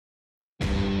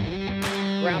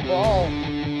Ground ball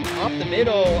up the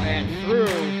middle and through.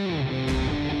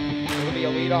 It'll be a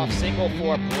leadoff single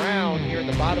for Brown here in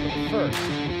the bottom of the first.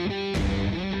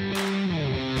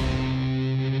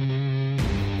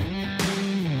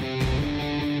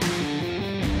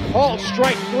 Called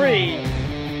strike 3.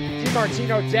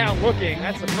 DiMartino down looking.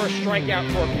 That's the first strikeout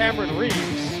for Cameron Reeves.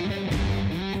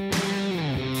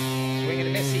 Swing and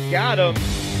a miss, he got him.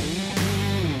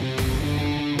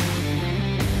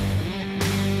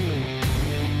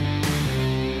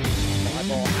 Fly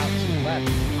ball out to left.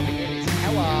 Coming in is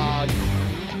Kellogg.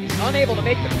 He's unable to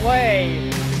make the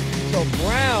play. So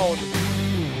Brown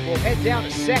will head down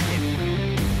to second.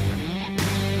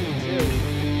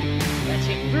 That's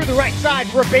hit through the right side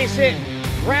for a base hit.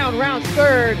 Brown rounds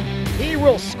third. He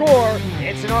will score.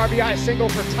 It's an RBI single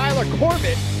for Tyler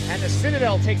Corbett, and the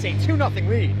Citadel takes a 2-0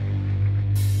 lead.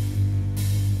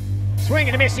 Swing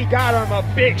and a miss, he got him. A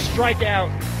big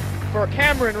strikeout for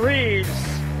Cameron Reeves.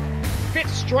 5th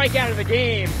strikeout of the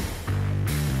game.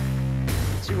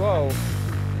 2-0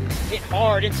 is hit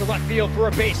hard into left field for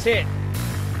a base hit.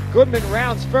 Goodman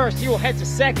rounds first. He will head to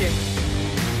second,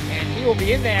 and he will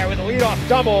be in there with a leadoff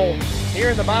double here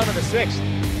in the bottom of the 6th.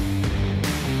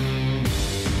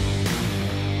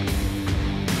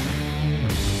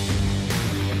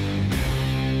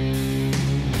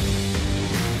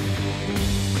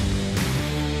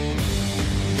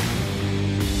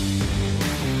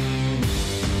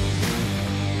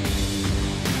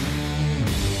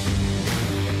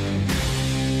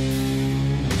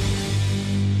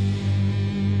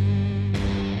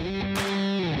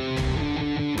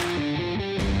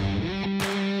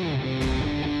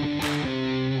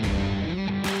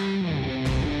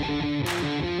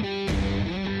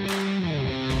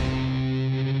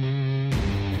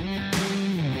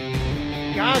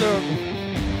 Got him.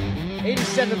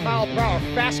 87-mile-per-hour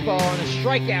fastball and a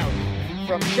strikeout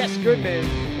from Chess Goodman.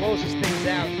 Closes things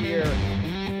out here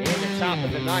in the top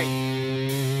of the 9th.